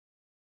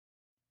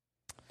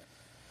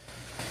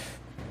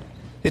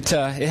It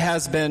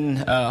has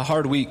been a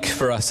hard week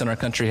for us in our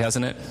country,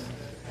 hasn't it?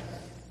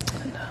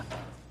 I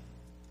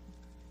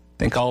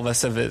think all of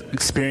us have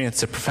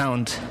experienced a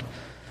profound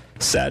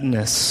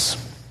sadness.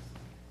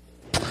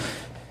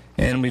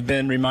 And we've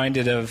been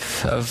reminded of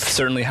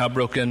certainly how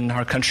broken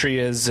our country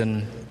is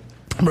and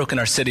broken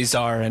our cities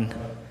are, and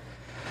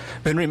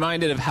been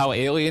reminded of how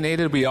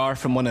alienated we are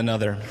from one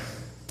another.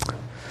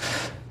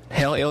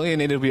 How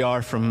alienated we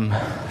are from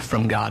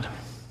God.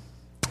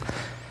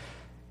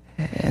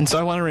 And so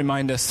I want to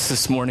remind us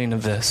this morning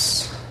of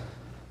this,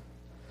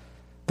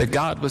 that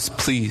God was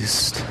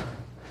pleased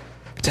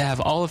to have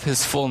all of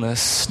his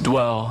fullness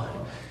dwell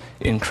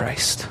in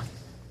Christ.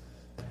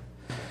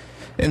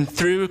 And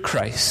through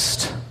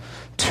Christ,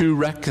 to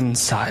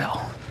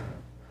reconcile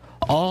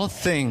all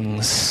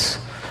things,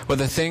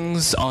 whether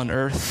things on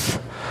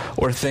earth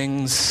or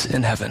things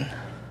in heaven,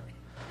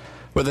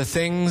 whether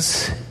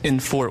things in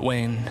Fort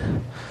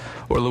Wayne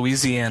or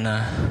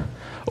Louisiana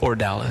or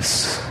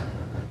Dallas.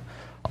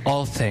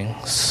 All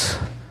things.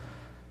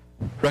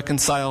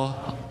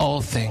 Reconcile all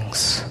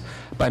things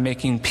by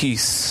making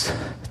peace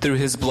through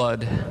his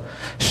blood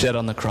shed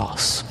on the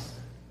cross.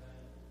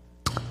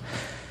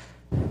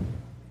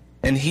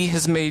 And he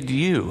has made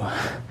you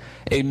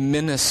a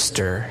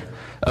minister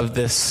of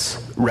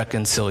this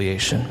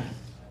reconciliation.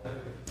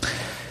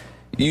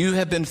 You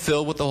have been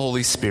filled with the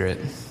Holy Spirit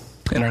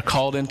and are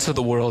called into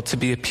the world to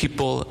be a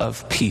people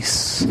of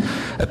peace,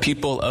 a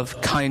people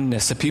of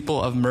kindness, a people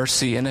of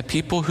mercy, and a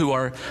people who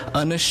are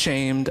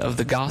unashamed of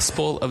the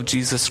gospel of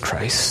Jesus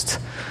Christ,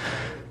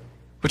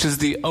 which is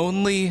the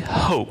only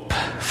hope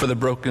for the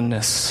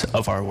brokenness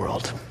of our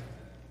world.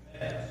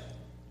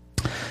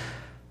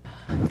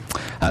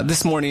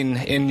 This morning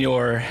in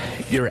your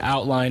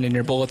outline, in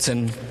your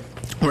bulletin,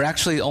 we're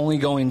actually only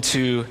going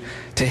to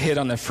hit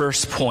on the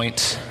first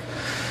point,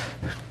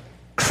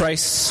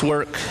 Christ's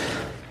work,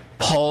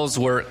 Paul's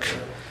work,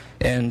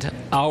 and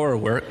our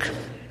work.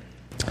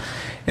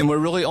 And we're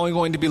really only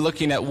going to be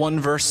looking at one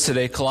verse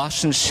today,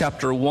 Colossians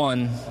chapter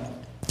 1,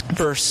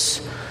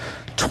 verse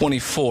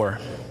 24.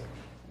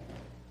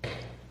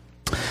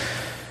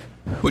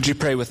 Would you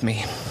pray with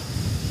me?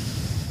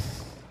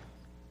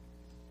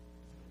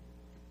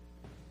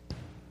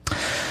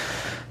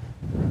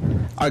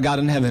 Our God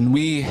in heaven,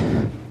 we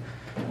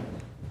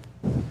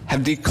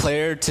have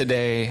declared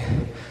today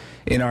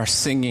in our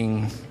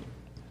singing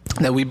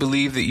that we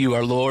believe that you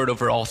are Lord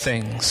over all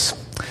things.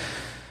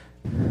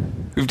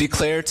 We've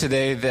declared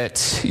today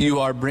that you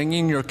are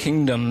bringing your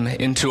kingdom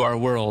into our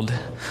world.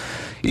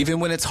 Even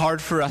when it's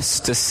hard for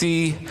us to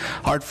see,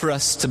 hard for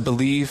us to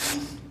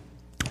believe,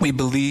 we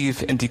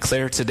believe and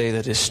declare today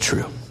that is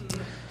true.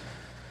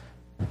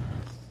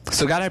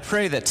 So God, I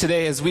pray that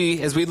today as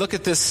we look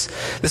at this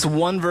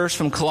one verse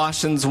from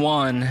Colossians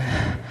 1,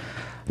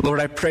 Lord,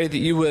 I pray that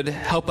you would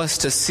help us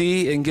to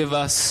see and give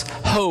us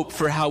hope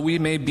for how we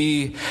may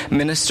be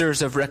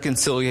ministers of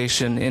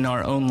reconciliation in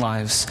our own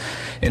lives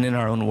and in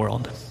our own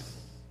world.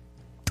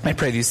 I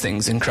pray these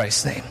things in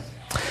Christ's name.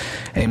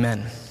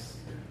 Amen.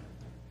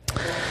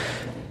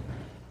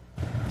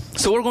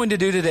 So what we're going to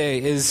do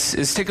today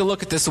is take a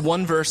look at this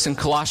one verse in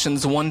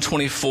Colossians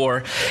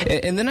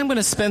 1:24, and then I'm going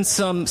to spend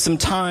some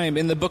time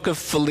in the book of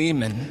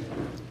Philemon.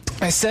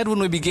 I said when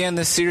we began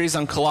this series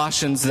on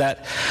Colossians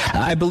that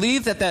I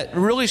believe that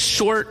really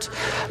short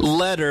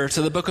letter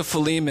to the book of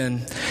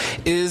Philemon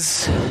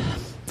is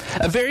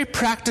a very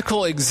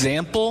practical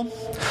example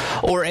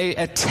or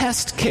a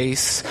test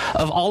case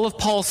of all of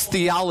Paul's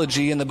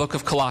theology in the book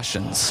of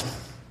Colossians.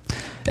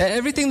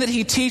 Everything that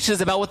he teaches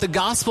about what the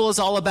gospel is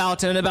all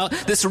about and about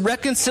this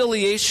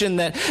reconciliation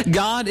that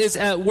God is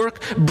at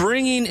work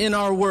bringing in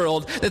our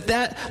world,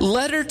 that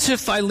letter to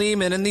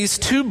Philemon and these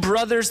two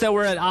brothers that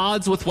were at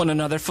odds with one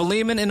another,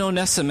 Philemon and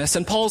Onesimus,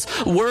 and Paul's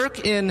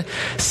work in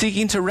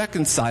seeking to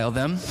reconcile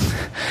them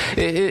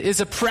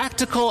is a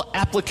practical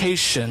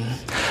application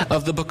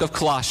of the book of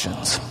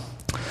Colossians.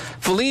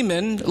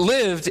 Philemon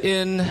lived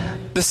in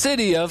the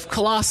city of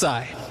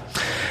Colossae.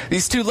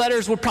 These two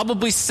letters were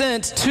probably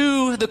sent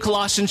to the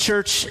Colossian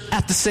church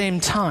at the same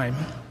time.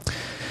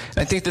 And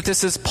I think that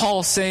this is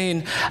Paul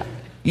saying,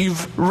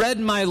 you've read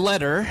my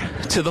letter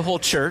to the whole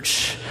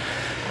church.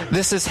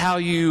 This is how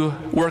you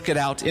work it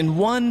out in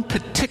one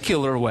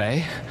particular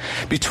way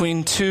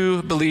between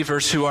two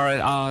believers who are at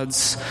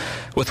odds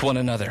with one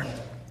another.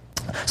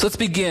 So let's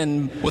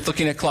begin with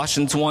looking at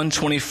Colossians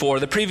 1:24.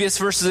 The previous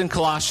verses in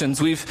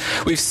Colossians, we've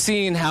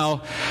seen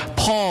how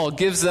Paul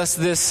gives us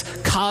this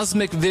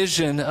cosmic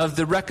vision of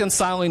the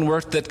reconciling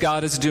work that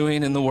God is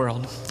doing in the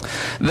world.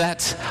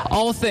 That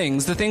all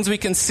things, the things we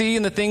can see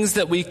and the things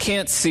that we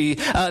can't see,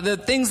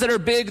 the things that are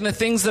big and the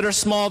things that are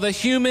small, the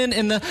human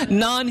and the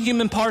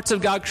non-human parts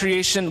of God's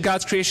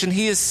creation,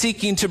 he is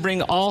seeking to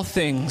bring all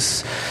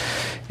things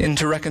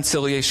into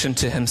reconciliation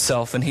to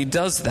himself. And he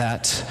does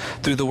that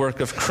through the work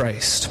of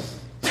Christ.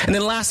 And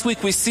then last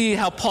week we see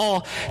how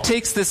Paul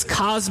takes this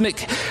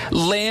cosmic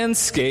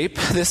landscape,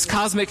 this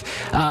cosmic,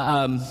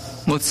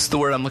 what's the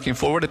word I'm looking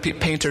for? What do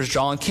painters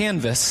draw on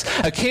canvas?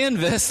 A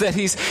canvas that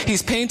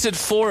he's painted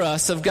for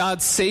us of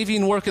God's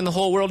saving work in the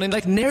whole world,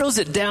 and narrows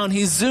it down.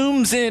 He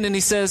zooms in and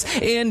he says,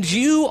 and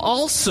you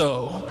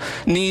also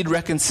need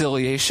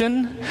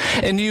reconciliation,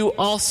 and you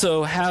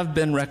also have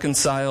been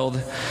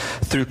reconciled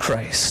through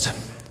Christ.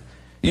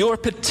 Your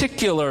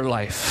particular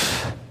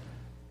life,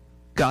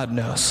 God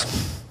knows.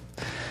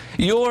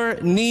 Your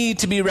need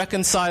to be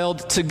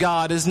reconciled to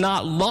God is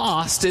not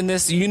lost in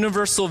this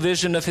universal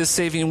vision of his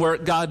saving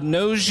work. God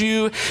knows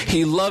you.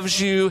 He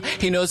loves you.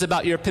 He knows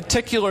about your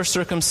particular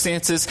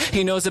circumstances.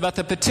 He knows about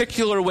the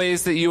particular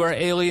ways that you are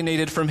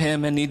alienated from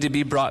him and need to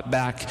be brought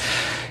back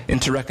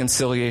into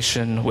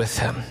reconciliation with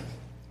him.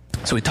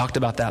 So we talked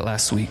about that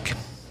last week.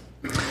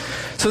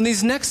 So in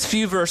these next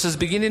few verses,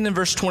 beginning in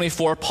verse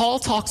 24, Paul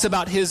talks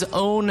about his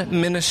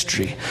own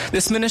ministry,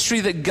 this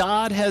ministry that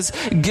God has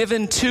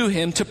given to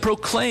him to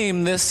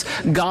proclaim this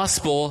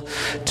gospel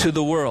to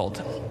the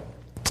world.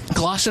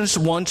 Colossians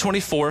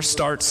 1:24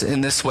 starts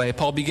in this way.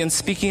 Paul begins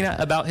speaking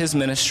about his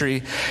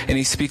ministry, and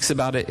he speaks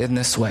about it in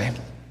this way.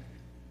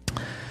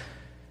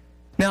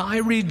 Now I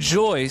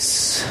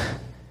rejoice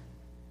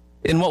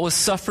in what was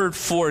suffered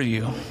for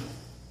you,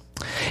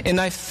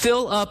 and I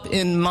fill up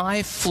in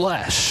my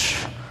flesh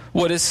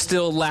what is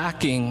still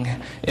lacking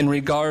in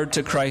regard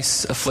to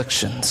Christ's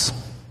afflictions,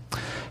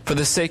 for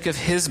the sake of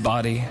his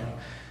body,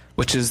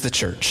 which is the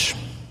church.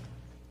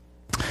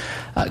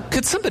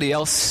 Could somebody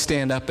else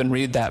stand up and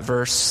read that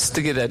verse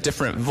to get a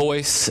different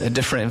voice, a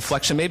different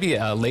inflection? Maybe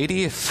a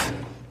lady?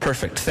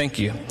 Perfect. Thank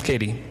you.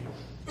 Katie.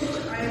 I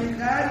am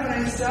glad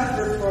when I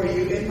suffer for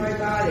you in my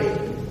body,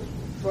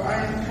 for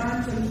I am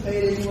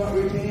contemplating what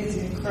remains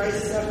in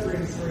Christ's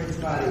sufferings for his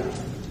body,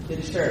 the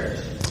church.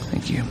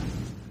 Thank you.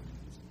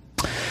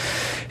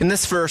 In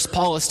this verse,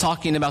 Paul is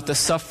talking about the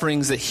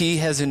sufferings that he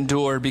has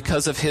endured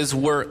because of his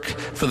work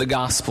for the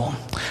gospel.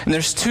 And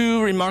there's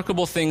two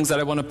remarkable things that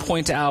I want to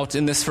point out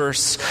in this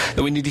verse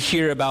that we need to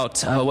hear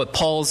about what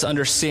Paul's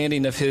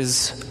understanding of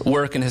his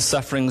work and his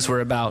sufferings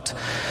were about.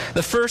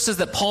 The first is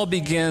that Paul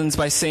begins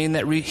by saying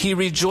that he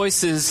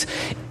rejoices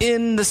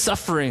in the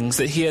sufferings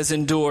that he has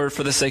endured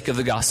for the sake of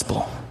the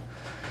gospel.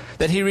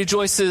 That he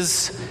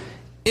rejoices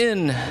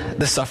in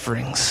the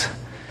sufferings.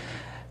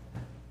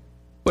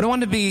 What I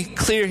want to be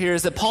clear here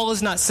is that Paul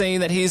is not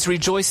saying that he's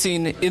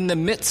rejoicing in the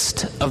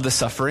midst of the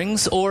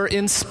sufferings or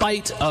in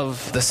spite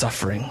of the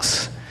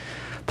sufferings.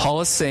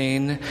 Paul is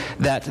saying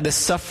that the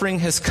suffering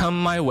has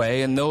come my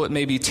way, and though it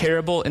may be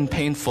terrible and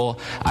painful,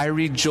 I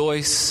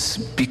rejoice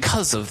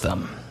because of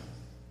them.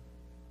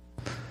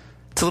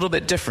 It's a little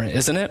bit different,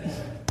 isn't it?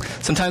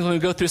 Sometimes when we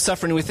go through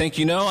suffering, we think,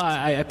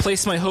 I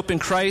place my hope in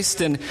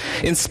Christ, and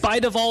in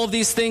spite of all of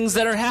these things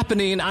that are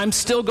happening, I'm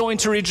still going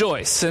to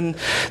rejoice. And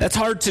that's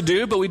hard to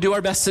do, but we do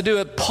our best to do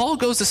it. Paul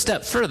goes a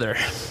step further.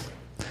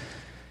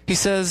 He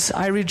says,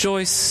 I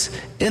rejoice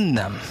in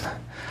them.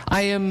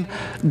 I am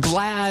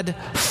glad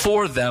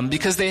for them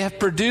because they have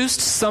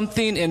produced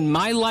something in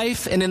my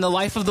life and in the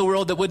life of the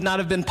world that would not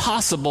have been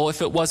possible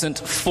if it wasn't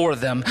for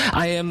them.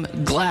 I am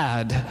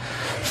glad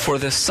for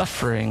this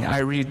suffering. I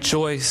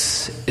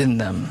rejoice in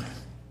them.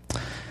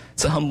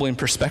 It's a humbling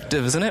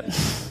perspective, isn't it?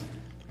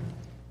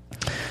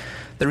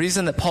 The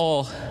reason that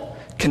Paul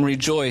can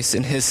rejoice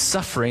in his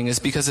suffering is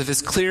because of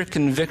his clear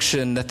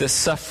conviction that this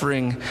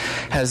suffering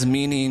has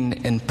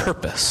meaning and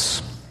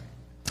purpose.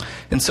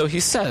 And so he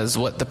says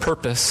what the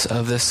purpose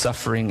of this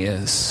suffering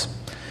is.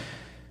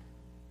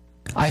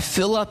 I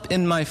fill up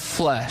in my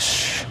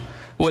flesh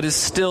what is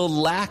still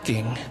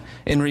lacking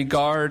in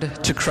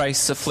regard to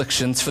Christ's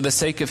afflictions for the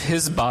sake of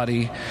his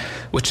body,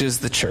 which is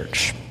the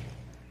church.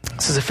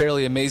 This is a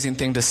fairly amazing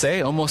thing to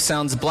say. Almost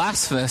sounds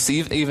blasphemous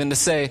even to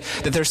say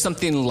that there's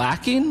something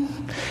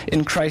lacking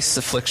in Christ's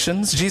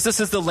afflictions.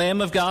 Jesus is the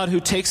Lamb of God who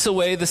takes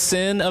away the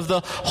sin of the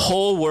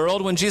whole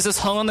world. When Jesus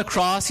hung on the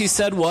cross, he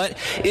said what?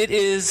 It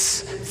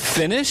is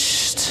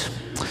finished.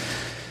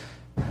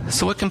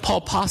 So what can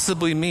Paul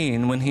possibly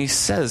mean when he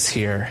says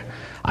here,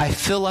 I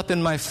fill up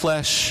in my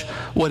flesh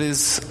what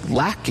is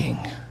lacking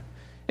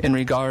in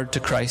regard to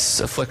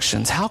Christ's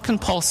afflictions? How can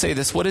Paul say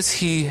this? What does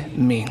he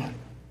mean?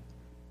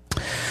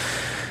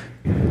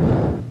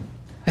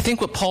 I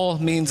think what Paul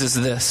means is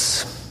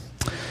this.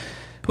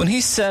 When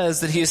he says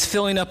that he is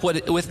filling up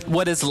with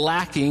what is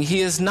lacking,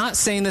 he is not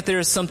saying that there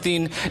is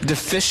something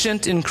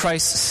deficient in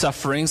Christ's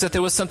sufferings, that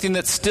there was something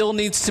that still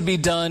needs to be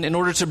done in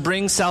order to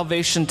bring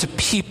salvation to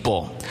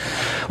people.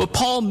 What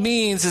Paul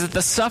means is that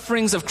the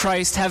sufferings of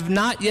Christ have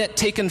not yet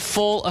taken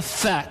full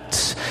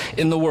effect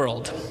in the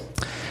world.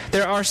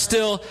 There are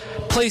still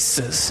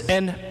places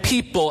and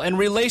people and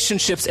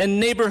relationships and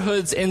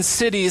neighborhoods and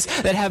cities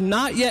that have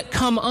not yet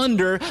come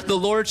under the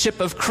lordship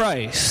of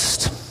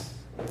Christ.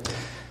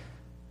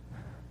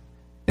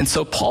 And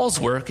so Paul's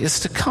work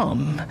is to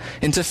come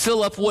and to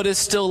fill up what is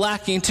still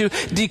lacking, to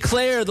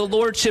declare the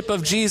lordship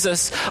of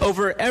Jesus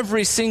over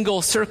every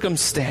single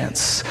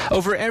circumstance,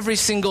 over every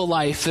single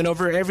life, and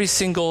over every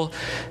single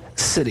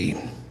city.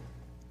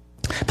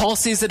 Paul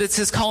sees that it's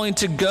his calling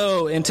to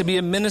go and to be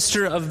a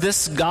minister of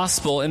this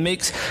gospel and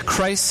make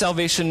Christ's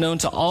salvation known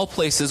to all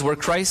places where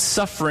Christ's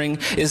suffering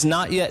is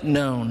not yet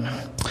known.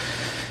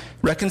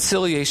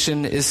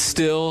 Reconciliation is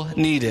still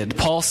needed.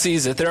 Paul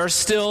sees it. There are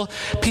still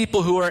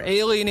people who are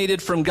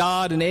alienated from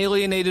God and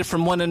alienated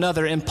from one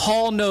another. And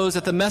Paul knows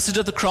that the message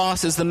of the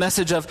cross is the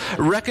message of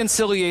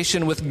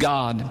reconciliation with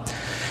God.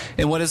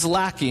 And what is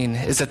lacking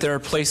is that there are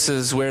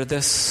places where the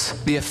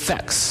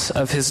effects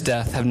of his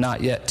death have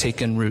not yet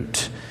taken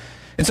root.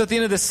 And so at the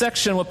end of this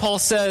section, what Paul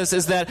says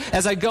is that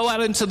as I go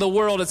out into the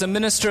world as a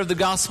minister of the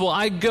gospel,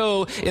 I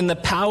go in the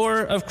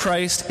power of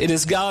Christ. It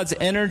is God's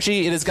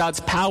energy, it is God's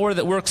power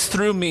that works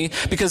through me,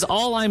 because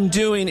all I'm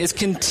doing is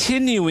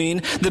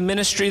continuing the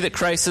ministry that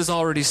Christ has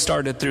already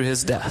started through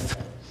his death.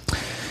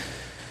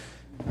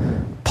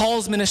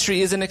 Paul's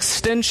ministry is an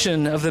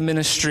extension of the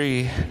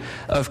ministry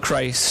of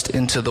Christ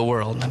into the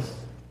world.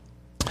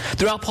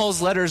 Throughout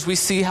Paul's letters, we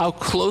see how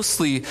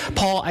closely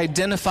Paul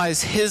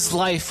identifies his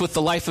life with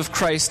the life of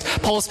Christ.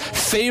 Paul's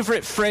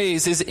favorite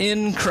phrase is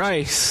 "in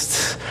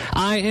Christ."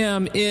 I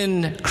am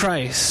in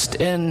Christ,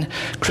 in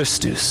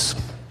Christus.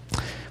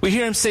 We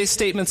hear him say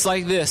statements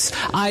like this: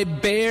 I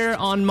bear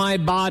on my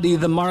body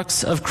the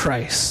marks of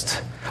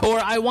Christ. Or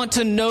I want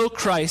to know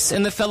Christ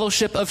and the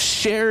fellowship of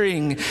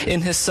sharing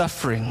in his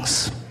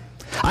sufferings.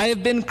 I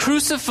have been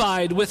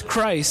crucified with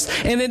Christ,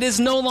 and it is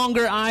no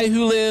longer I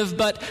who live,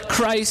 but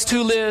Christ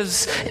who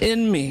lives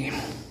in me.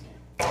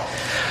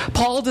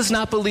 Paul does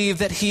not believe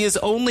that he is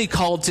only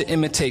called to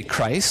imitate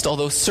Christ,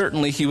 although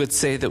certainly he would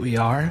say that we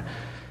are.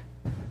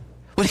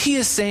 What he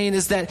is saying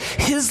is that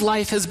his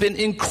life has been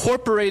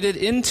incorporated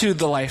into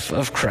the life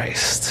of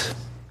Christ.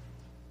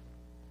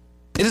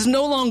 It is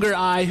no longer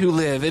I who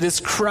live, it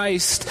is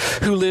Christ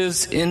who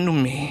lives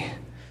in me.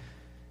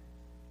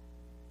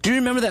 Do you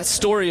remember that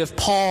story of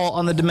Paul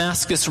on the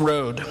Damascus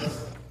Road?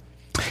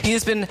 He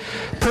has been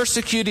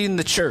persecuting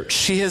the church.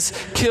 He has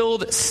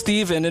killed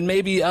Stephen and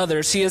maybe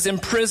others. He has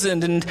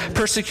imprisoned and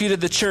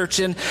persecuted the church.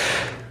 And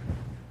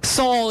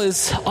Saul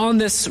is on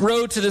this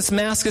road to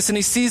Damascus, and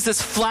he sees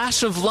this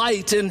flash of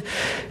light, and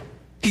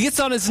he gets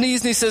on his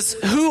knees and he says,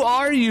 "Who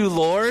are you,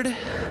 Lord?"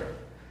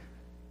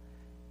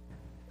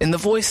 And the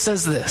voice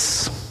says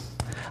this: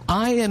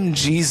 "I am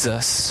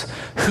Jesus,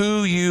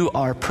 who you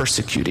are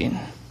persecuting."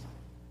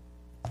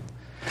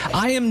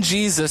 I am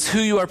Jesus, who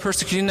you are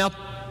persecuting. Now,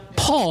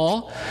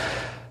 Paul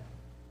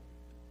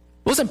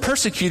wasn't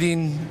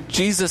persecuting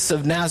Jesus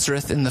of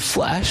Nazareth in the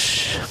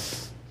flesh.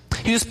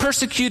 He was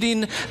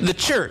persecuting the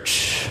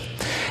church.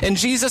 And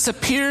Jesus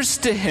appears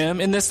to him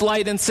in this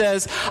light and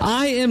says,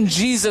 "I am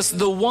Jesus,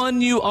 the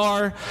one you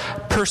are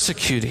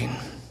persecuting."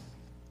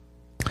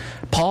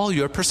 Paul,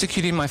 you're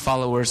persecuting my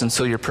followers, and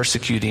so you're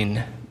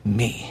persecuting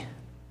me.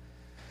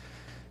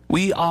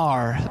 We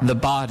are the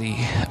body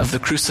of the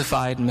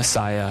crucified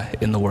Messiah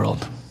in the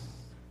world.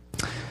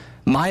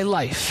 My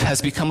life has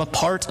become a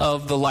part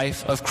of the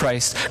life of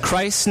Christ.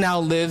 Christ now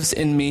lives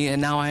in me, and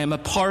now I am a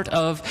part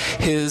of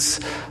his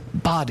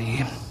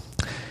body.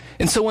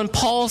 And so when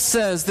Paul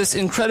says this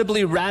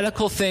incredibly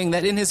radical thing,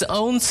 that in his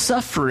own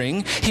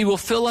suffering, he will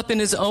fill up in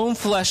his own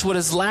flesh what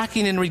is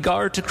lacking in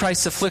regard to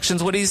Christ's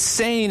afflictions, what he's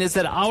saying is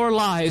that our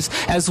lives,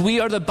 as we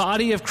are the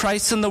body of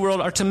Christ in the world,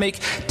 are to make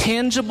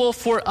tangible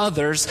for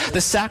others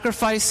the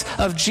sacrifice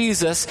of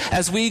Jesus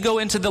as we go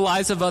into the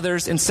lives of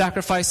others and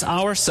sacrifice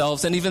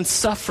ourselves and even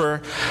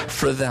suffer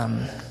for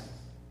them.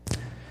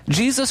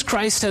 Jesus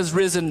Christ has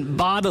risen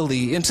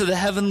bodily into the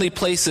heavenly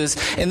places,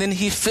 and then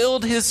he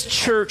filled his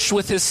church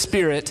with his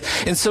Spirit.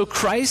 And so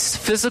Christ's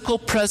physical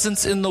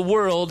presence in the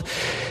world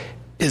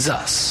is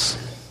us.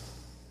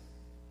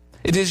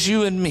 It is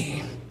you and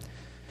me.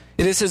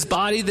 It is his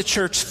body, the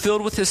church,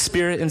 filled with his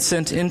Spirit and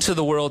sent into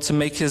the world to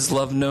make his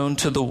love known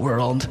to the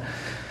world.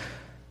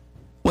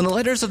 When the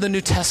letters of the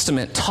New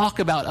Testament talk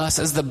about us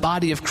as the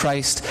body of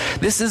Christ,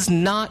 this is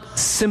not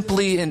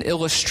simply an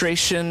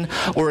illustration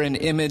or an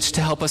image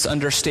to help us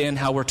understand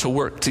how we're to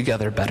work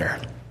together better.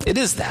 It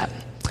is that,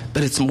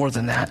 but it's more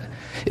than that.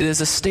 It is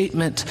a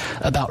statement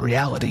about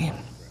reality.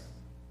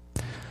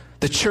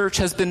 The church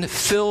has been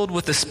filled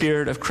with the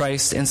Spirit of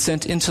Christ and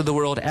sent into the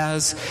world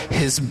as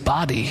his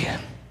body.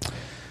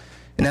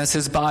 And as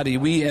his body,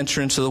 we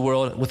enter into the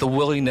world with a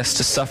willingness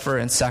to suffer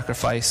and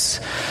sacrifice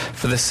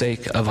for the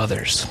sake of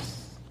others.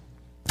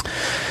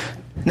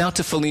 Now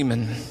to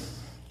Philemon.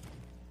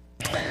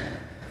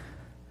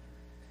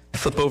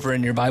 Flip over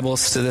in your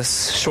Bibles to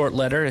this short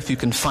letter, if you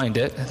can find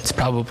it. It's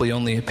probably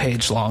only a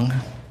page long.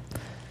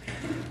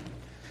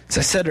 As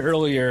I said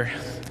earlier,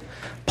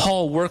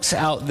 Paul works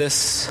out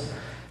this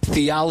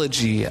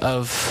theology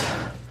of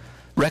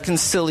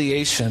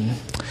reconciliation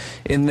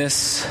in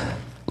this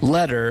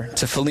letter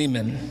to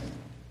Philemon.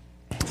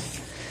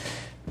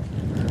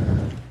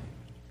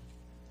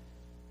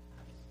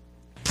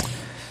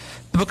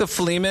 The book of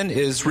Philemon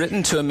is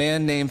written to a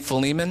man named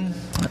Philemon,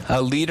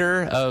 a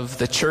leader of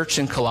the church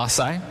in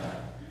Colossae.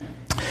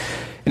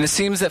 And it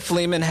seems that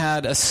Philemon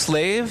had a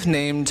slave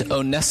named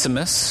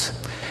Onesimus.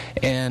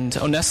 And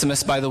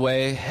Onesimus, by the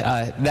way,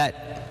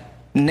 that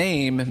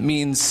name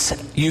means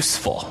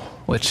useful.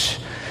 which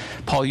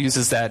Paul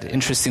uses that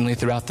interestingly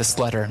throughout this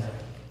letter.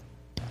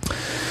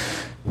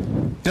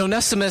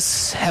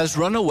 Onesimus has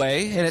run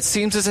away, and it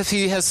seems as if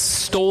he has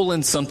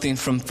stolen something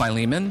from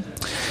Philemon.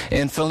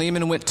 And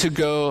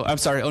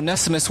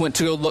Onesimus went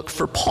to go look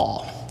for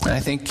Paul. And I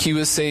think he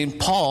was saying,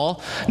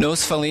 Paul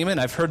knows Philemon.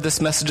 I've heard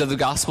this message of the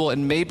gospel,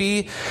 and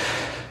maybe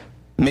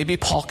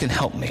Paul can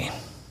help me.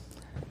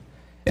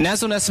 And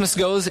as Onesimus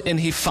goes and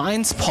he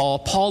finds Paul,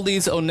 Paul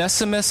leads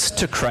Onesimus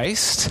to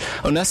Christ.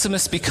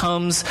 Onesimus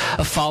becomes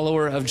a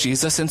follower of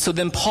Jesus. And so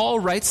then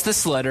Paul writes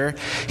this letter.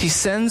 He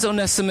sends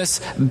Onesimus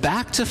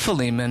back to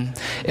Philemon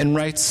and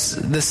writes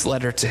this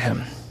letter to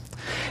him.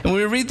 And when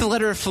we read the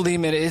letter of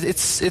Philemon,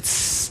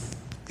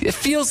 it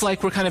feels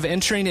like we're kind of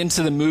entering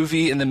into the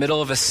movie in the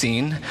middle of a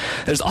scene.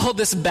 There's all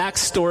this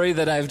backstory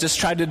that I've just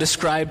tried to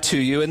describe to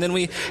you. And then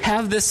we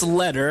have this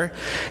letter.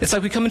 It's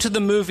like we come into the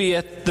movie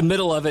at the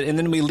middle of it, and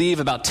then we leave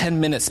about 10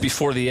 minutes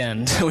before the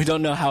end. We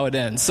don't know how it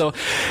ends. So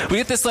we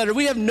get this letter.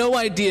 We have no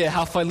idea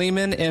how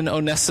Philemon and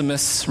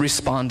Onesimus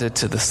responded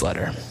to this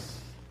letter.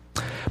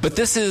 But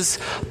this is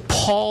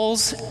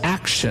Paul's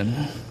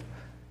action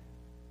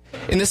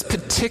in this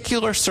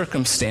particular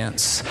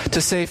circumstance to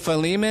say,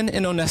 Philemon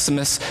and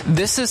Onesimus,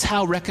 this is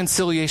how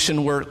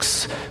reconciliation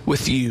works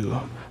with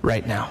you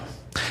right now.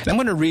 And I'm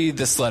going to read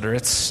this letter.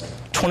 It's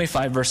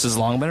 25 verses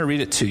long. I'm going to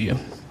read it to you.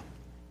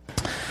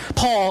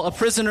 Paul, a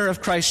prisoner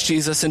of Christ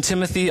Jesus, and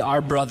Timothy,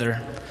 our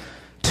brother,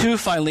 to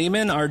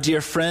Philemon, our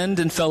dear friend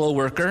and fellow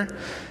worker,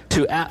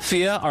 to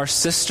Apphia, our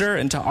sister,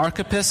 and to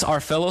Archippus, our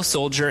fellow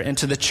soldier, and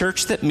to the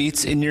church that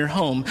meets in your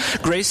home.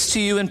 Grace to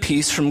you and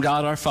peace from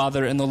God our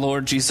Father and the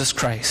Lord Jesus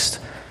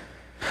Christ.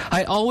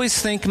 I always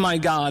thank my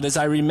God as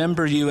I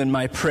remember you in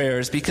my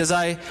prayers, because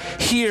I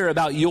hear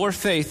about your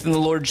faith in the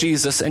Lord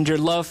Jesus and your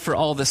love for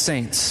all the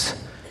saints.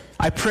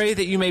 I pray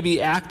that you may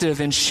be active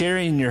in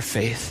sharing your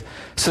faith,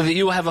 so that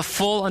you will have a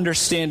full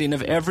understanding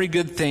of every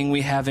good thing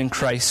we have in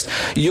Christ.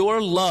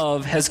 Your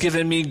love has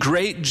given me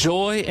great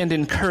joy and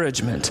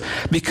encouragement.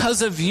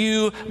 Because of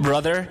you,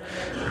 brother,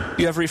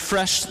 you have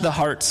refreshed the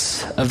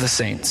hearts of the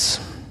saints.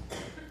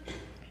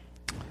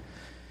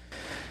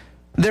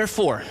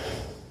 Therefore,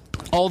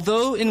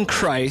 although in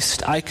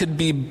Christ I could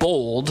be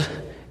bold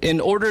in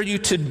order you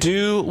to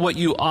do what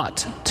you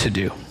ought to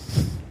do,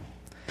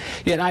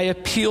 yet I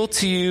appeal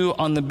to you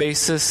on the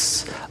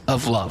basis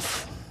of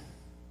love.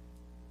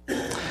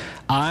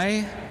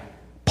 I,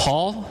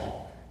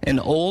 Paul, an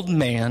old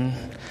man,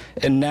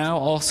 and now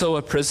also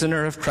a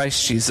prisoner of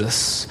Christ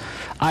Jesus,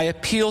 I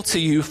appeal to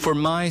you for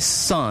my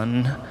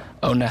son,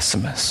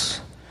 Onesimus,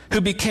 who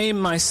became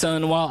my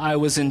son while I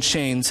was in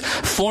chains.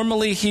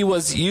 Formerly he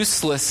was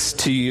useless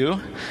to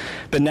you,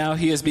 but now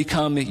he has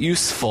become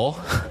useful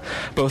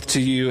both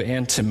to you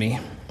and to me.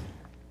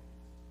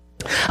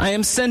 I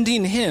am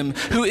sending him,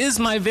 who is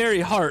my very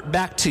heart,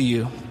 back to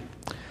you.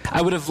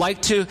 I would have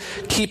liked to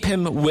keep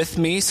him with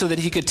me so that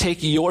he could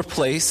take your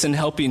place in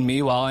helping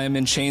me while I am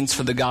in chains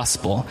for the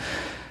gospel.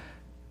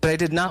 But I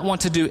did not want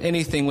to do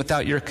anything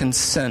without your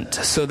consent,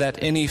 so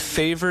that any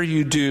favor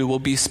you do will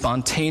be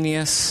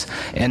spontaneous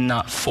and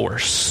not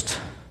forced.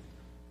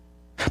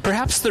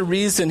 Perhaps the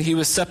reason he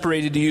was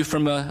separated to you for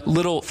a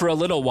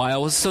little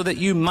while was so that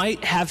you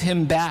might have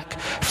him back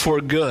for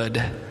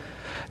good,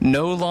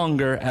 no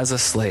longer as a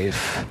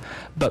slave,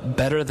 but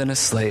better than a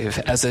slave,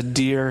 as a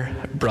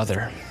dear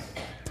brother.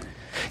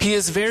 He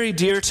is very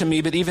dear to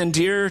me, but even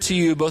dearer to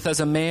you, both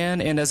as a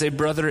man and as a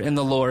brother in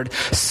the Lord.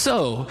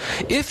 So,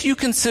 if you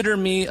consider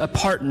me a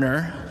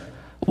partner,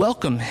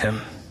 welcome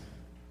him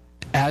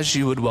as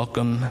you would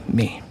welcome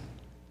me.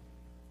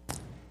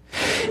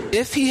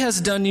 If he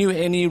has done you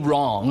any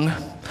wrong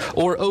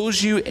or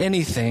owes you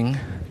anything,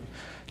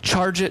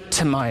 charge it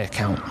to my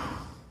account.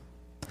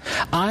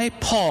 I,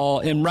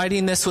 Paul, am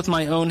writing this with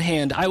my own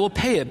hand. I will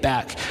pay it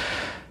back.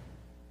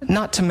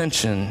 Not to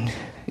mention,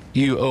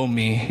 you owe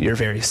me your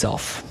very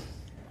self.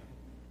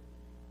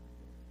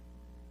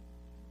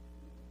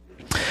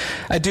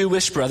 I do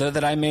wish, brother,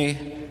 that I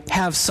may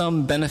have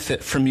some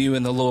benefit from you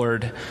in the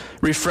Lord.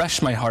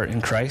 Refresh my heart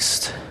in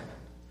Christ.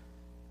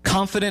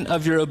 Confident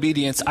of your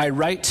obedience, I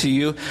write to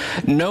you,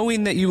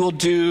 knowing that you will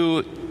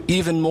do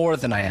even more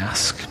than I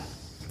ask.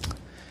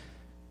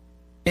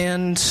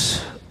 And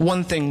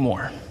one thing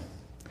more.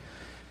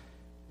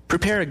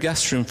 Prepare a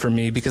guest room for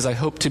me, because I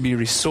hope to be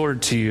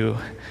restored to you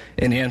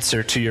in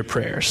answer to your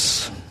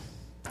prayers.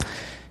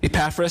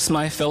 Epaphras,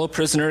 my fellow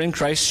prisoner in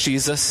Christ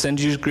Jesus,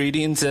 send you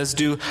greetings, as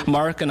do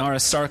Mark and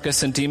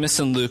Aristarchus and Demas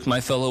and Luke,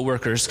 my fellow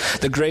workers.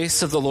 The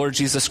grace of the Lord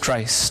Jesus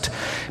Christ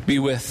be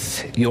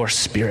with your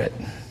spirit.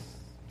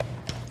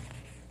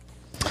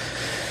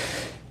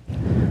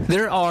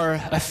 There are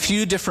a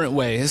few different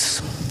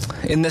ways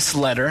in this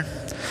letter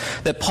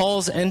that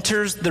Paul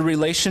enters the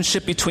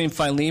relationship between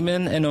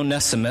Philemon and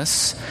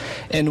Onesimus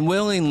and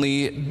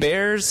willingly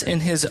bears in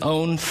his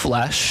own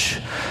flesh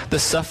the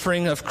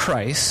suffering of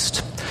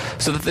Christ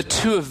so that the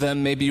two of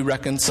them may be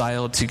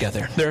reconciled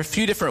together. There are a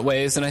few different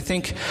ways, and I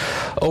think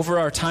over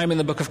our time in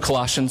the book of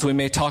Colossians, we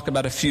may talk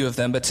about a few of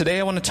them, but today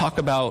I want to talk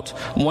about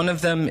one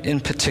of them in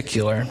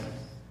particular.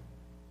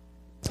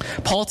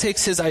 Paul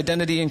takes his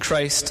identity in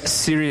Christ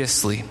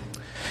seriously.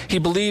 He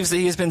believes that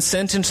he has been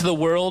sent into the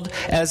world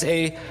as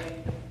a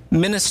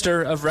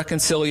minister of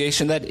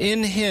reconciliation, that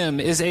in him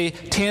is a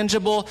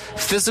tangible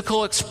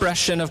physical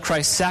expression of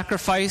Christ's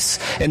sacrifice,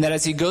 and that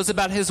as he goes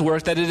about his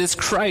work, that it is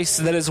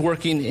Christ that is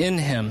working in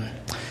him.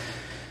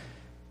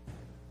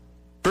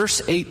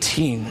 Verse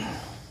 18.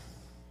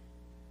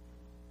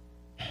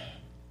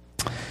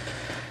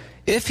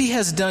 If he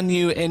has done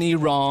you any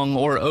wrong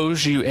or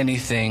owes you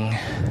anything,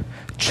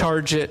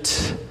 charge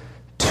it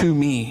to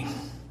me.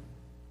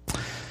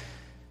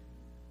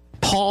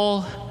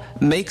 Paul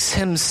makes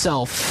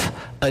himself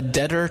a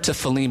debtor to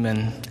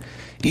Philemon,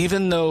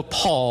 even though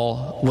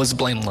Paul was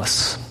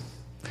blameless.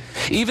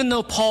 Even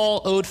though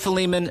Paul owed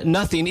Philemon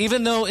nothing,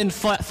 even though in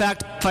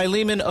fact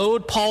Philemon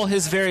owed Paul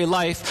his very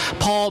life,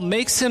 Paul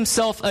makes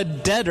himself a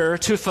debtor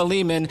to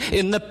Philemon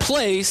in the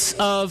place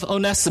of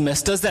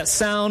Onesimus. Does that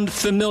sound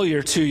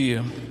familiar to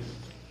you?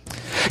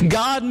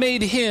 God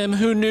made him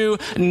who knew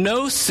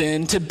no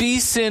sin to be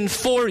sin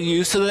for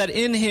you, so that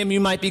in him you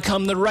might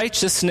become the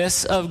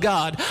righteousness of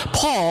God.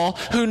 Paul,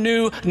 who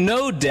knew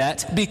no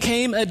debt,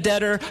 became a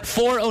debtor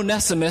for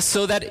Onesimus,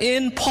 so that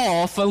in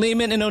Paul,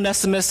 Philemon and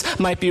Onesimus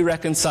might be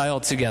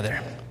reconciled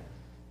together.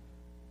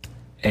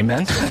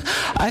 Amen?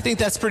 I think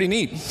that's pretty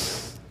neat.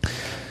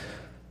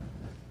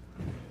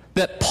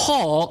 That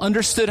Paul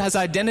understood his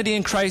identity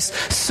in Christ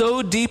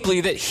so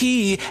deeply that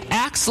he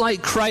acts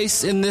like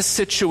Christ in this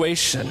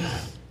situation.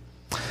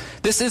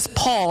 This is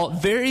Paul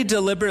very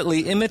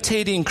deliberately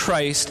imitating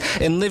Christ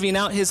and living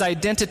out his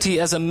identity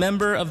as a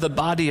member of the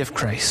body of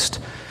Christ.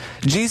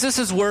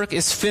 Jesus' work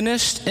is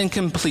finished and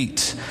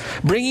complete,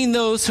 bringing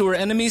those who are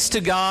enemies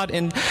to God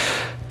and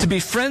to be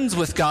friends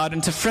with God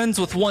and to friends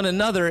with one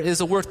another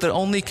is a work that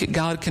only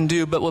God can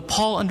do. But what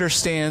Paul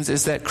understands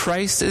is that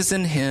Christ is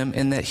in him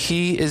and that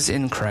he is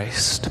in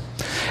Christ.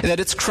 And that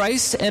it's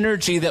Christ's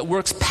energy that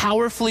works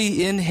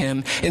powerfully in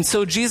him. And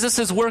so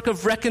Jesus' work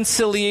of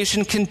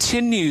reconciliation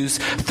continues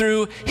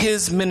through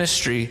his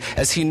ministry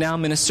as he now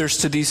ministers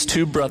to these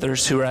two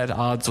brothers who are at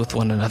odds with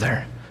one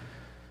another.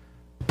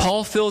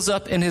 Paul fills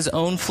up in his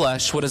own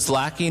flesh what is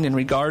lacking in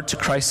regard to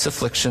Christ's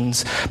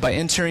afflictions by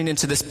entering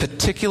into this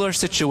particular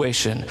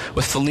situation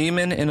with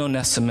Philemon and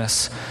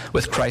Onesimus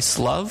with Christ's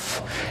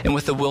love and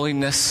with the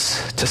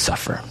willingness to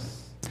suffer,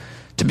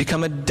 to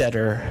become a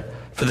debtor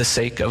for the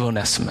sake of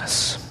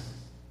Onesimus.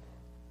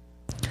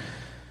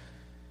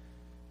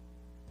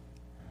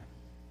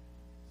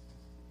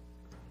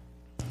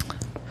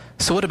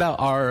 So what about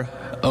our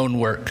own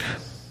work?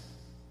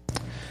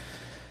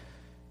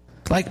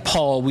 Like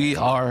Paul, we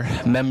are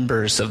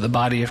members of the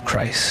body of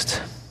Christ.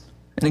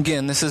 And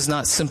again, this is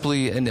not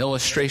simply an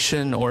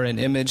illustration or an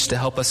image to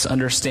help us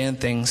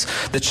understand things.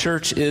 The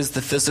church is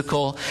the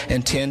physical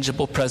and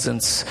tangible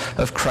presence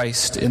of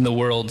Christ in the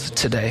world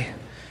today.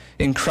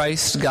 In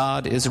Christ,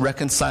 God is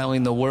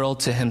reconciling the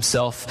world to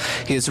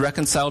himself. He is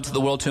reconciled to the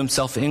world to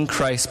himself in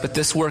Christ, but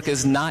this work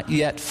is not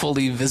yet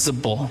fully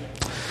visible.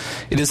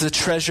 It is a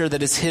treasure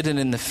that is hidden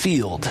in the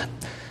field.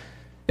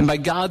 And by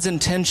God's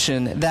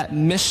intention, that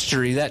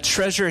mystery, that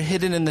treasure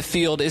hidden in the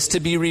field is to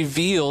be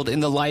revealed in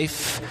the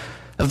life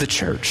of the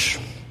church.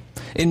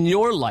 In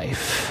your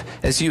life,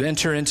 as you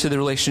enter into the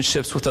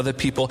relationships with other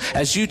people,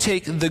 as you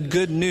take the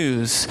good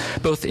news,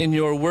 both in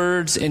your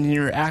words and in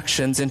your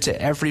actions, into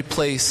every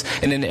place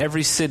and in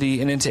every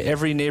city and into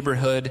every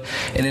neighborhood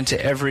and into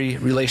every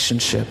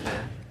relationship.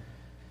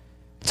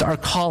 It's our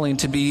calling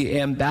to be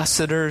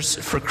ambassadors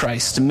for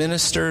Christ,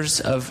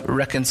 ministers of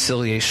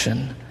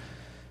reconciliation,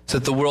 so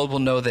that the world will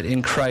know that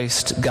in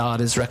Christ, God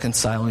is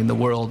reconciling the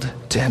world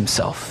to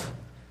himself.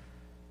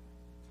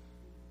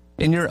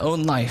 In your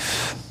own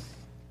life,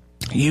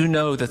 you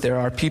know that there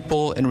are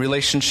people and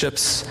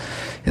relationships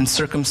and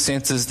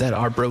circumstances that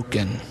are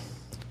broken.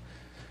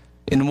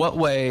 In what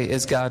way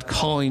is God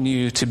calling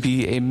you to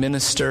be a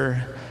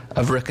minister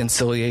of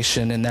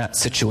reconciliation in that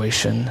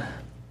situation?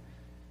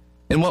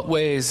 In what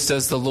ways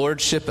does the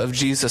lordship of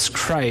Jesus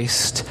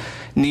Christ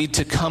need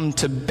to come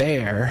to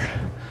bear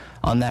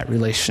on that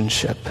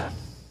relationship?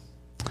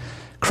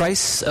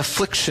 Christ's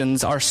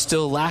afflictions are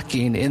still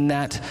lacking in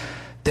that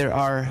there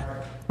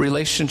are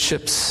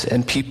relationships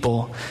and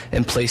people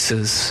and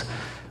places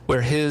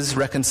where his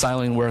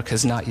reconciling work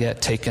has not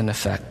yet taken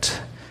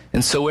effect.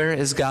 And so where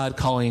is God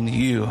calling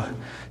you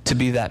to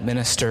be that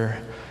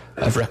minister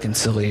of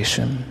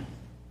reconciliation?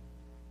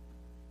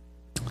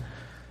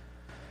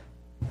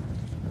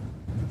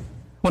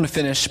 I want to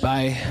finish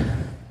by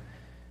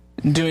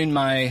doing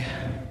my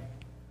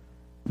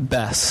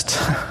best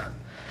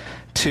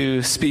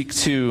to speak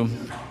to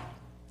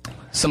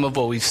some of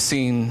what we've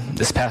seen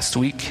this past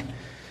week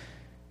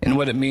and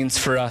what it means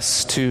for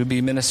us to be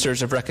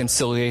ministers of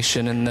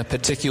reconciliation in the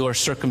particular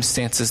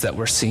circumstances that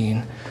we're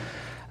seeing.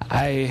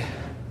 I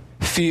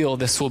feel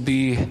this will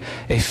be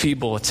a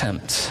feeble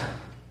attempt,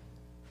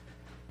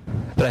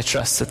 but I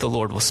trust that the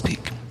Lord will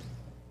speak.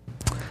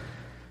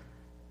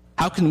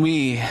 How can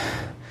we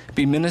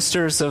be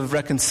ministers of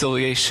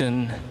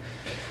reconciliation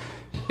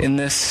in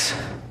this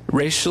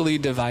racially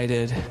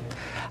divided,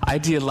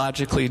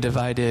 ideologically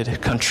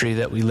divided country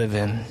that we live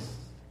in.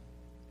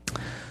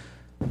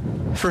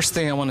 First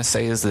thing I want to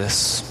say is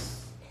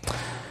this,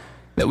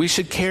 that we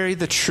should carry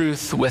the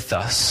truth with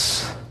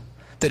us,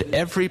 that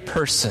every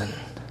person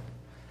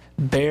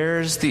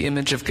bears the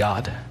image of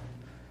God,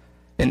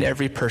 and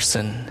every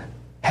person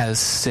has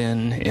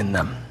sin in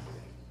them.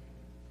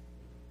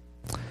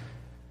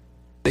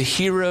 The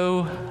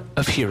hero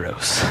of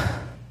heroes,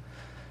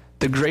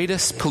 the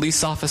greatest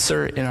police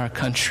officer in our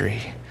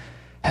country,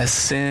 has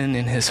sin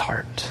in his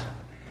heart.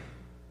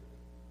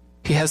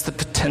 He has the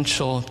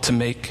potential to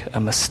make a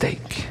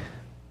mistake.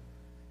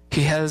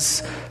 He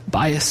has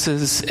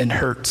biases and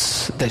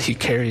hurts that he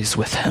carries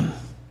with him.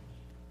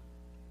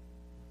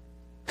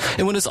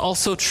 And what is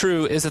also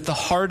true is that the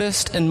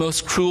hardest and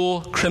most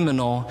cruel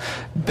criminal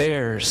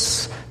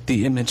bears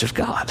the image of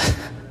God.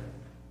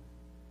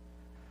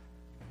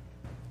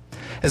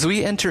 As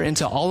we enter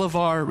into all of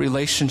our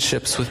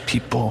relationships with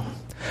people,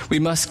 we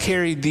must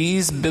carry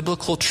these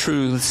biblical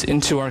truths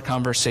into our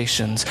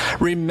conversations,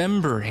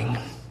 remembering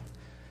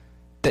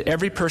that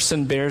every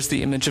person bears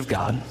the image of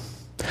God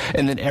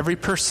and that every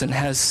person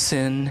has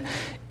sin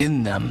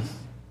in them.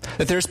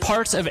 That there's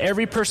parts of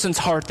every person's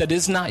heart that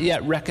is not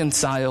yet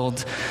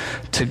reconciled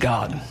to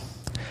God.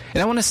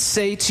 And I want to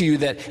say to you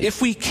that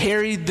if we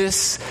carry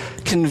this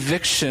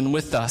conviction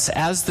with us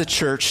as the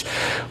church,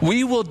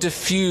 we will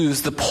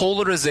diffuse the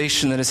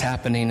polarization that is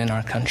happening in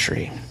our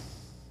country.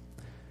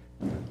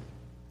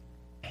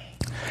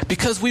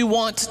 Because we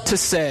want to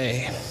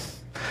say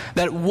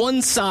that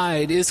one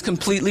side is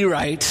completely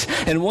right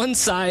and one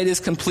side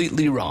is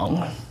completely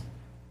wrong.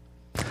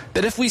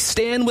 That if we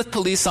stand with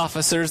police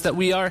officers, that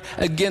we are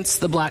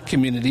against the black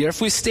community. Or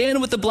if we stand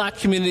with the black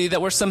community,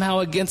 that we're somehow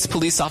against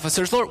police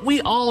officers. Lord,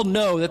 we all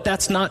know that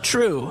that's not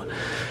true.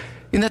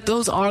 And that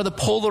those are the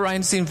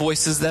polarizing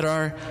voices that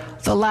are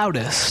the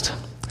loudest.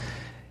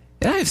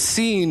 And I've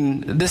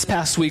seen this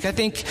past week, I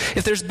think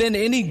if there's been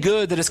any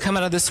good that has come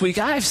out of this week,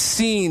 I've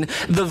seen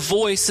the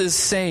voices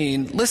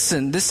saying,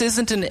 listen, this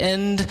isn't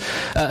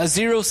a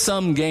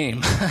zero-sum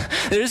game.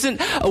 There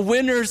isn't a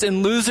winners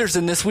and losers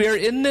in this. We are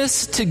in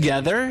this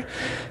together.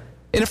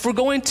 And if we're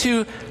going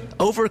to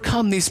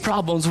overcome these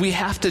problems, we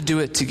have to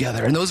do it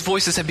together. And those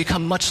voices have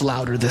become much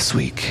louder this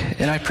week.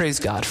 And I praise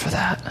God for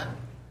that.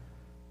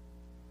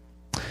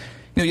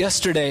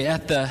 Yesterday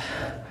at the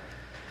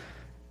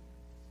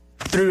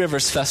Three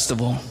Rivers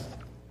Festival,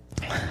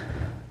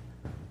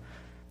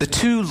 the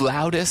two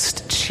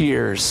loudest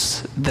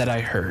cheers that I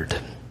heard.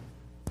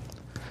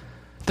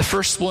 The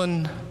first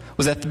one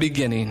was at the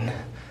beginning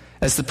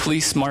as the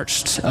police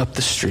marched up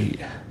the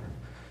street.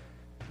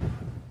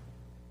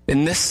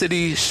 And this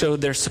city showed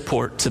their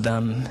support to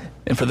them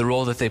and for the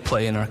role that they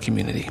play in our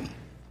community.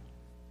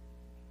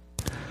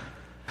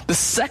 The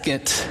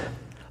second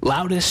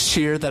loudest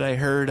cheer that I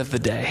heard of the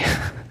day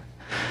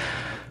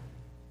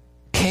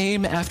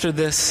came after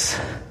this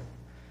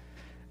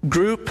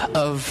group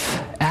of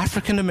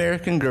African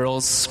American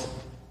girls,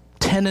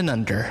 10 and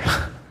under,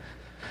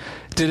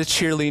 did a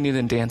cheerleading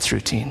and dance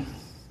routine.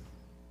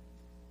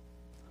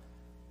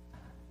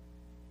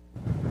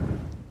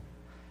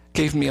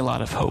 Gave me a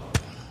lot of hope.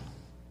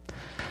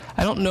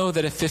 I don't know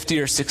that if 50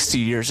 or 60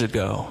 years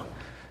ago,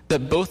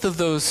 that both of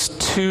those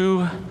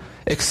two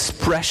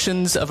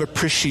expressions of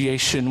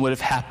appreciation would have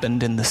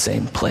happened in the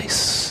same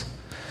place.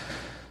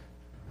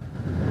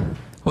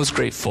 I was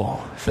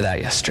grateful for that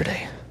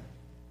yesterday.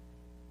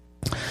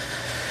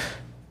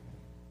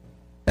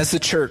 As the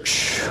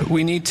church,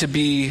 we need to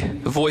be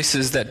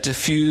voices that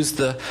diffuse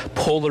the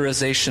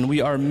polarization.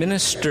 We are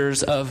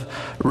ministers of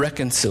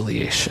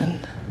reconciliation.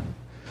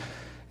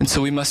 And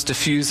so we must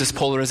diffuse this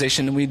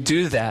polarization, and we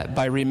do that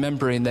by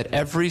remembering that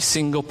every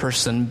single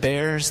person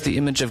bears the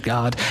image of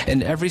God,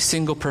 and every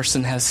single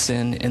person has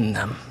sin in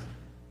them.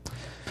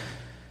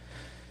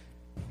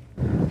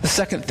 The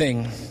second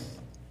thing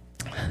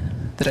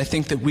that I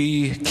think that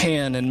we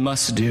can and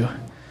must do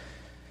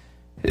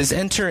is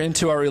enter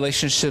into our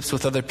relationships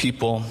with other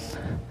people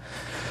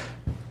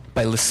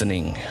by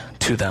listening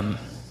to them.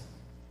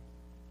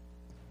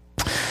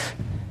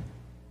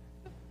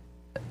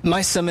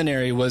 My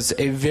seminary was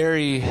a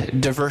very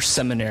diverse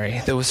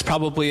seminary. There was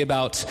probably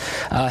about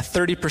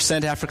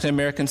 30%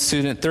 African-American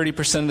student,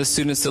 30% of the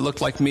students that looked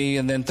like me,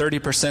 and then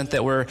 30%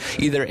 that were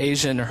either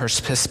Asian or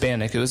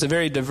Hispanic. It was a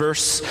very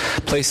diverse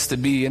place to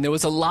be, and there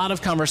was a lot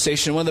of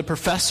conversation. One of the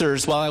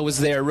professors, while I was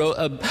there, wrote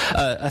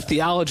a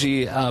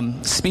theology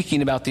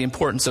speaking about the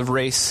importance of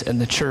race in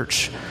the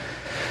church.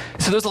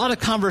 So there was a lot of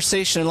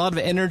conversation, a lot of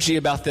energy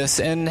about this,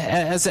 and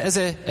as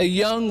a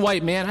young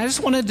white man, I just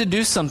wanted to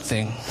do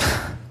something.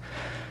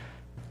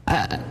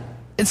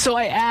 And so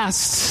I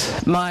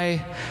asked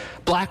my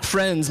black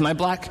friends, my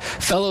black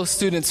fellow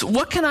students,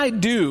 what can I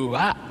do?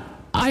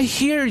 I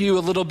hear you a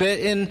little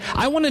bit, and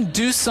I want to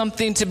do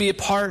something to be a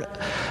part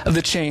of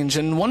the change.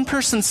 And one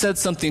person said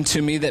something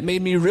to me that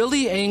made me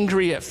really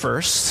angry at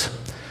first.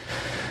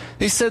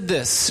 He said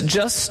this: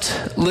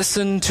 just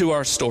listen to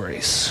our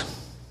stories.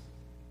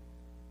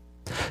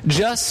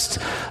 Just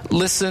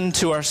listen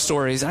to our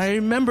stories. And I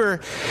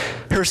remember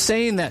her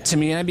saying that to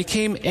me, and I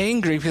became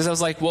angry because I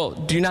was like, well,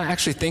 do you not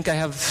actually think I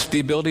have the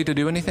ability to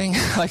do anything?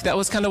 Like, that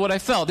was kind of what I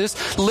felt.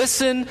 Just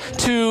listen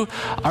to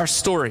our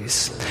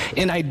stories.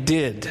 And I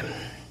did.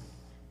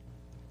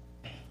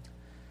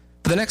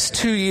 For the next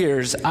 2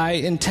 years, I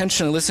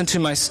intentionally listened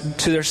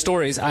to their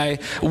stories. I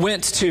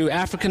went to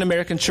African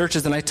American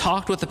churches and I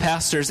talked with the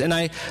pastors and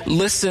I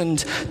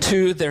listened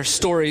to their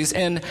stories.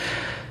 And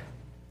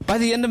by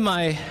the end of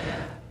my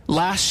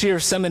last year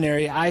of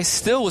seminary, I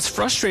still was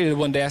frustrated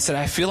one day. I said,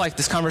 I feel like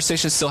this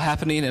conversation is still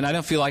happening and I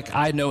don't feel like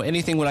I know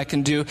anything what I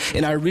can do.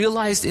 And I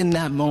realized in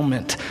that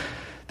moment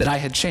that I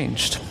had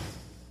changed.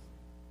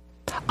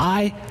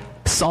 I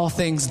saw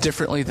things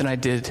differently than I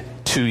did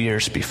 2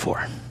 years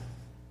before.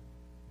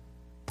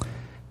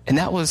 And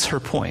that was her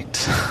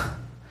point.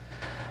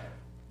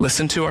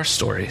 Listen to our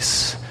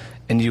stories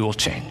and you will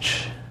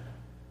change.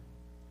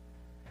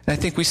 And I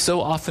think we so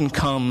often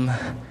come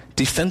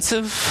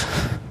defensive,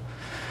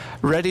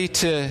 ready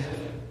to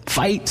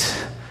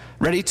fight,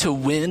 ready to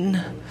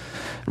win,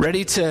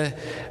 ready to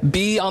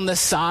be on the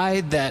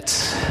side that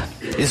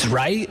is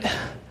right,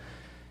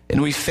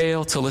 and we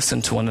fail to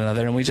listen to one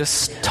another, and we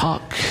just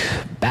talk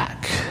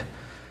back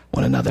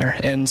one another.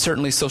 And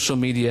certainly social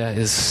media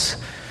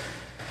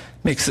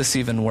makes this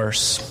even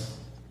worse.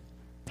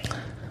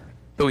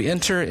 But we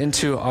enter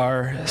into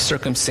our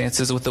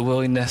circumstances with the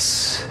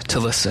willingness to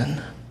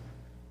listen.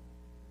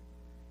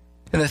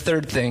 And the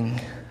third thing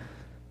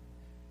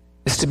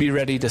is to be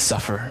ready to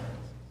suffer.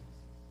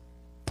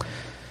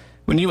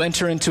 When you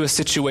enter into a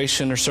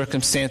situation or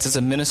circumstance as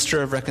a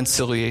minister of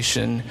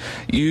reconciliation,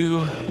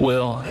 you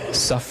will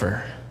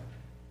suffer.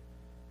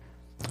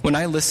 When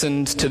I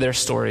listened to their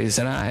stories,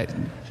 and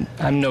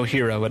I'm no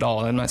hero at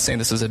all, I'm not saying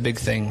this was a big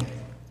thing,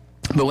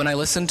 but when I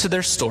listened to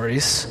their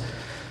stories,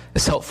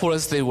 as helpful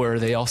as they were,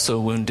 they also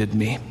wounded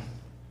me.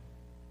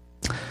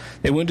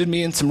 They wounded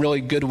me in some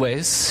really good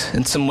ways,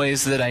 in some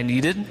ways that I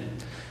needed,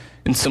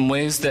 in some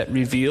ways that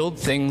revealed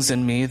things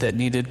in me that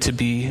needed to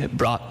be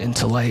brought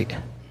into light.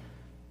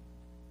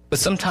 But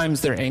sometimes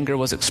their anger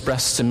was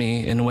expressed to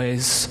me in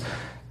ways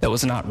that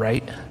was not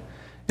right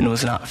and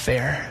was not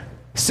fair,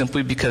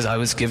 simply because I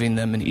was giving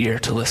them an ear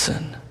to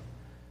listen.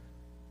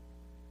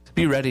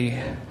 Be ready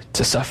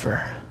to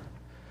suffer.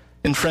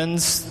 And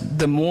friends,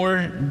 the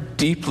more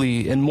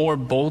deeply and more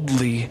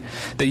boldly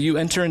that you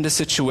enter into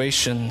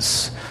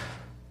situations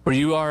where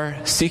you are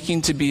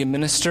seeking to be a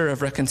minister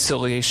of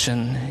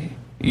reconciliation,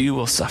 you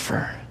will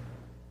suffer.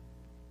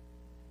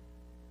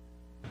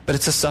 But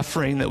it's a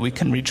suffering that we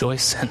can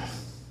rejoice in.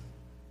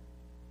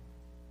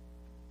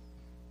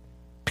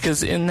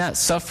 Because in that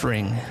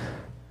suffering,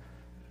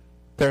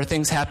 there are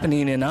things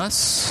happening in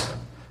us,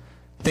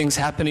 things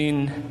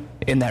happening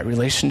in that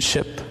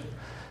relationship,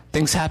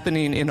 things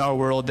happening in our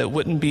world that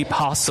wouldn't be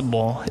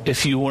possible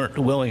if you weren't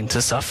willing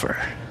to suffer.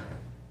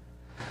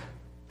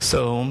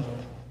 So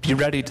be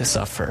ready to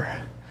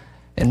suffer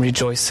and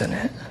rejoice in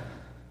it.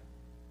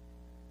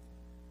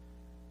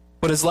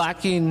 What is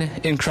lacking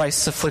in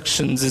Christ's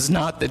afflictions is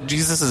not that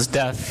Jesus'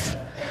 death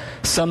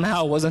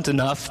somehow wasn't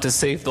enough to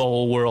save the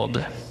whole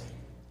world.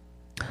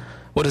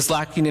 What is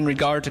lacking in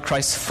regard to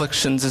Christ's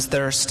afflictions is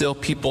there are still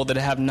people that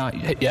have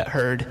not yet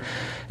heard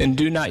and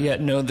do not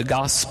yet know the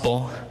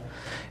gospel.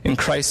 And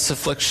Christ's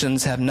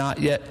afflictions have not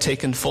yet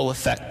taken full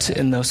effect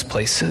in those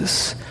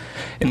places.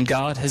 And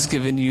God has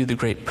given you the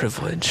great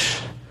privilege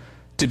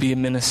to be a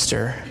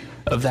minister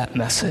of that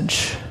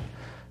message,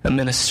 a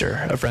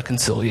minister of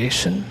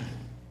reconciliation.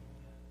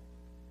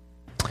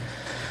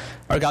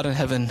 Our God in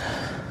heaven,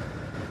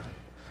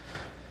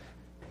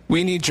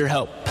 we need your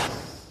help.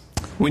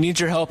 We need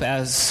your help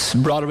as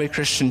Broadway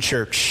Christian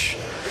Church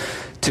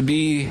to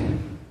be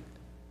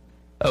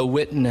a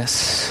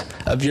witness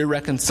of your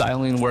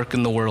reconciling work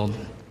in the world.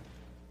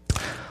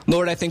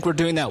 Lord, I think we're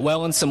doing that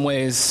well in some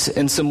ways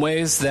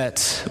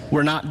that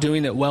we're not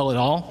doing it well at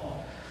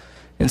all.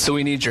 And so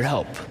we need your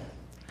help.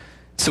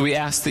 So we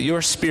ask that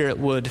your Spirit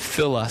would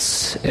fill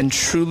us and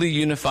truly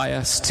unify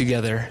us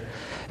together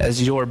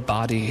as your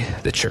body,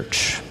 the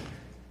church.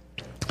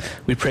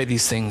 We pray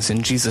these things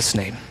in Jesus'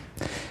 name.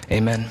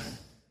 Amen.